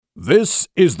This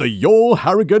is the Your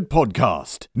Harrogate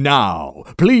podcast. Now,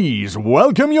 please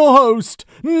welcome your host,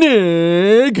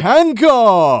 Nick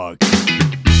Hancock.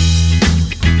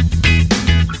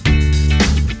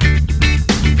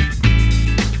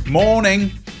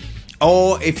 Morning,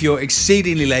 or if you're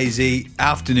exceedingly lazy,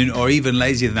 afternoon, or even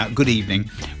lazier than that, good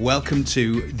evening. Welcome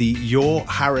to the Your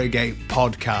Harrogate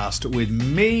podcast with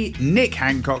me, Nick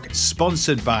Hancock,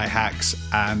 sponsored by Hacks,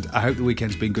 and I hope the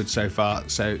weekend's been good so far.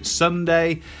 So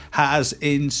Sunday has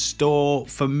in store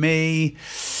for me,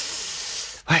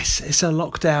 it's a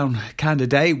lockdown kind of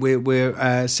day.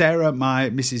 We're Sarah, my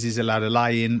missus, is allowed to lie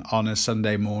in on a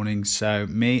Sunday morning, so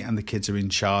me and the kids are in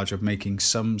charge of making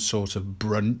some sort of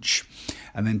brunch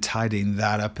and then tidying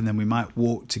that up, and then we might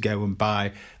walk to go and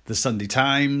buy the Sunday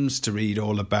Times to read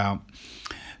all about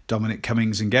Dominic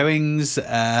Cummings and goings,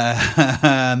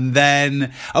 and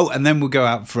then we'll go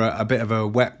out for a bit of a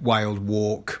wet wild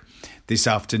walk this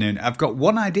afternoon. I've got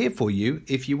one idea for you.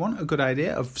 If you want a good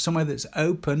idea of somewhere that's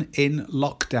open in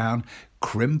lockdown,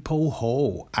 Crimple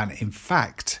Hall. And in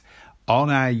fact, on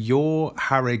our Your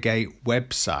Harrogate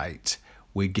website,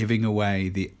 we're giving away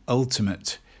the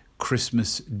ultimate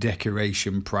Christmas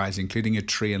decoration prize, including a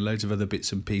tree and loads of other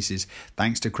bits and pieces,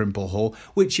 thanks to Crimple Hall,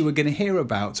 which you are going to hear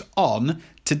about on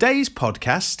today's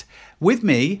podcast with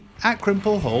me at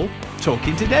Crimple Hall,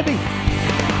 talking to Debbie.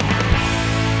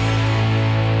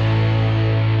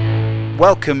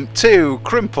 Welcome to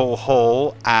Crimple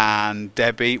Hall, and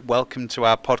Debbie, welcome to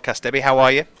our podcast. Debbie, how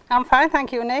are you? I'm fine,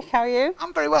 thank you, Nick. How are you?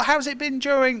 I'm very well. How's it been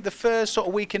during the first sort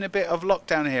of week and a bit of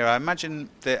lockdown here? I imagine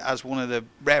that as one of the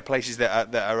rare places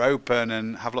that are open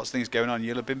and have lots of things going on,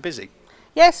 you'll have been busy.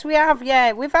 Yes, we have,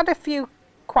 yeah. We've had a few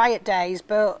quiet days,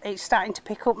 but it's starting to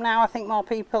pick up now. I think more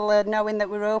people are knowing that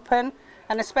we're open,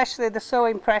 and especially they're so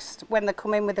impressed when they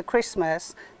come in with the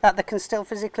Christmas that they can still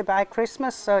physically buy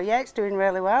Christmas. So, yeah, it's doing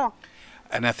really well.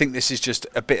 And I think this is just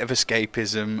a bit of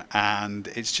escapism, and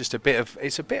it's just a bit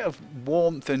of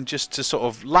warmth, and just to sort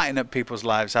of lighten up people's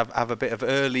lives, have a bit of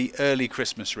early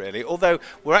Christmas, really. Although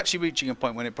we're actually reaching a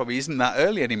point when it probably isn't that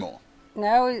early anymore.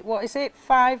 No, what is it?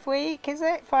 5 week, is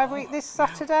it? 5 week this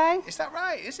Saturday? No. Is that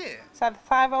right? Is it? Is that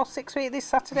 5 or 6 week this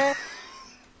Saturday?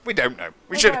 We don't know.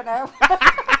 We don't know.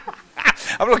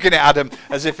 I'm looking at Adam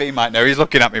as if he might know. He's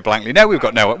looking at me blankly. No, we've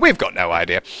got no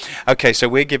idea. Okay, so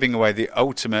we're giving away the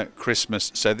ultimate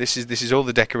Christmas. So this is all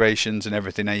the decorations and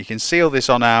everything. Now you can see all this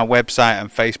on our website and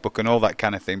Facebook and all that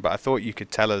kind of thing. But I thought you could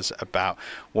tell us about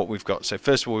what we've got. So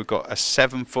first of all, we've got a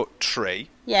 7-foot tree.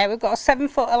 Yeah, we've got a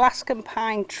 7-foot Alaskan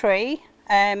pine tree.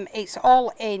 It's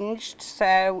all hinged,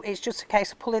 so it's just a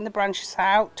case of pulling the branches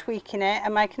out, tweaking it,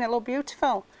 and making it look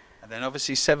beautiful. And then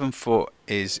obviously 7 foot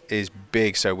is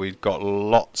big, so we've got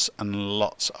lots and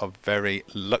lots of very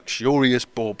luxurious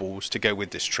baubles to go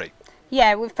with this tree.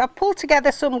 Yeah, I've pulled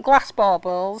together some glass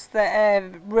baubles that are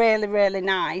really, really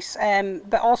nice,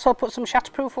 but also put some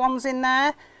shatterproof ones in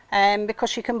there,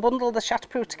 because you can bundle the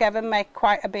shatterproof together and make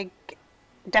quite a big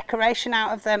decoration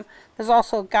out of them. There's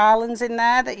also garlands in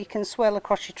there that you can swirl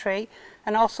across your tree,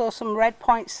 and also some red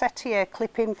poinsettia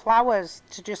clip-in flowers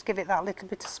to just give it that little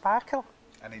bit of sparkle.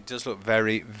 And it does look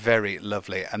very, very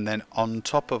lovely. And then on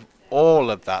top of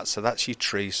all of that, so that's your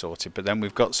tree sorted, but then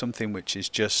we've got something which is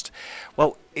just,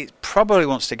 well, it probably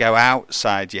wants to go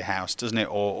outside your house, doesn't it?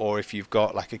 Or if you've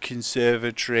got like a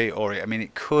conservatory, or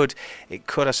it could,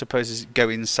 I suppose, go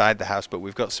inside the house, but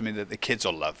we've got something that the kids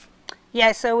will love.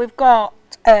 Yeah, so we've got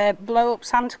Blow Up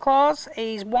Santa Claus.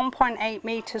 He's 1.8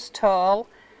 metres tall.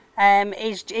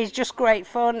 He's just great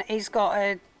fun. He's got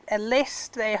a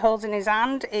list that he holds in his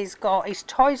hand. He's got his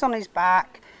toys on his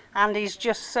back, and he's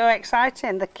just so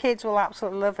exciting. The kids will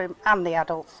absolutely love him, and the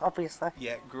adults, obviously.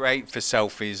 Yeah, great for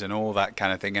selfies and all that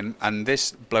kind of thing. And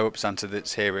this Blow Up Santa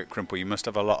that's here at Crimple, you must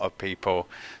have a lot of people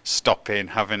stopping,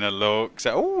 having a look.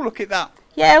 So, oh, look at that.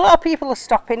 Yeah, a lot of people are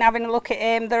stopping, having a look at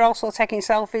him. They're also taking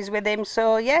selfies with him.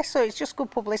 So, yeah, so it's just good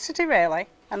publicity, really.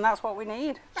 And that's what we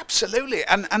need. Absolutely.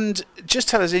 And just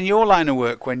tell us, in your line of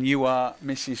work, when you are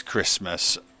Mrs.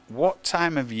 Christmas, what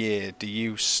time of year do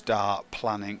you start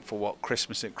planning for what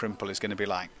Christmas at Crimple is going to be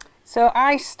like? So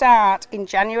I start in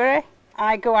January.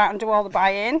 I go out and do all the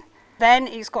buy-in. Then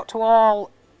it's got to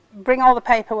bring all the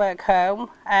paperwork home.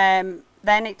 Then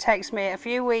it takes me a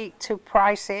few weeks to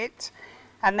price it.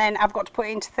 And then I've got to put it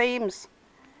into themes.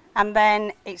 And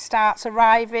then it starts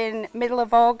arriving middle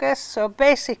of August. So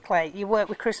basically, you work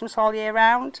with Christmas all year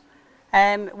round.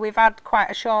 We've had quite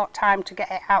a short time to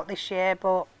get it out this year,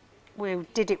 but we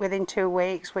did it within 2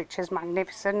 weeks, which is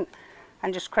magnificent,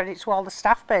 and just credit to all the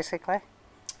staff, basically.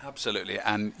 Absolutely,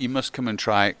 and you must come and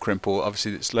try Crimple.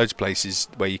 Obviously, there's loads of places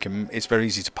where you can. It's very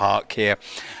easy to park here,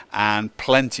 and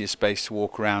plenty of space to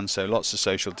walk around. So lots of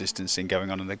social distancing going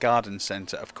on, and the garden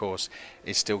centre, of course,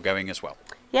 is still going as well.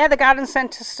 Yeah, the garden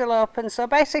centre's still open. So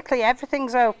basically,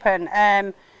 everything's open.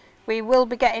 We will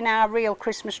be getting our real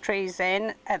Christmas trees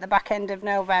in at the back end of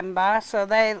November, so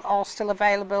they're all still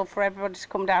available for everybody to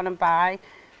come down and buy.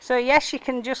 So yes, you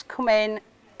can just come in,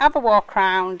 have a walk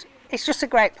around. It's just a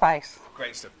great place.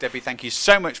 Great stuff. Debbie, thank you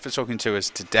so much for talking to us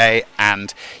today,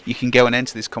 and you can go and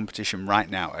enter this competition right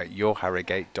now at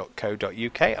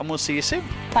yourharrogate.co.uk, and we'll see you soon.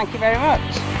 Thank you very much.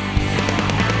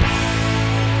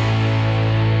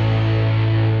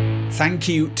 Thank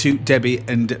you to Debbie,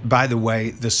 and by the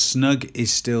way, the Snug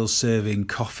is still serving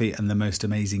coffee and the most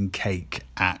amazing cake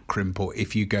at Crimple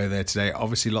if you go there today.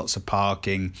 Obviously lots of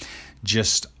parking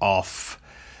just off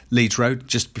Leeds Road,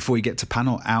 just before you get to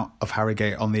Panel, out of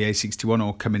Harrogate on the A61,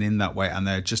 or coming in that way, and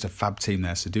they're just a fab team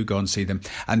there, so do go and see them,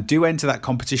 and do enter that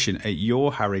competition at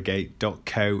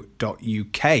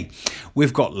yourharrogate.co.uk. We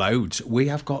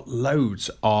have got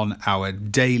loads on our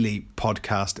daily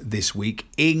podcast this week,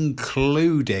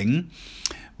 including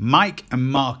Mike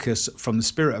and Marcus from the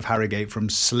Spirit of Harrogate from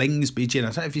Slingsby Gin.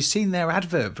 I don't know if you've seen their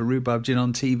advert for Rhubarb Gin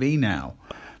on TV now.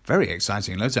 Very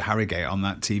exciting. Loads of Harrogate on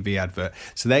that TV advert.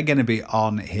 So they're going to be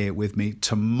on here with me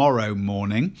tomorrow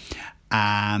morning.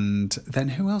 And then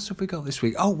who else have we got this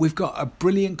week? Oh, we've got a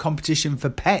brilliant competition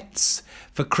for pets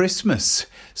for Christmas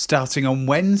starting on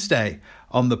Wednesday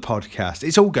on the podcast.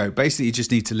 It's all go. Basically, you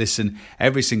just need to listen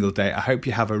every single day. I hope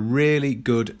you have a really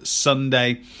good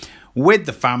Sunday with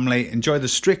the family. Enjoy the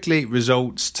Strictly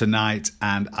results tonight,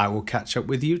 and I will catch up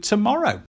with you tomorrow.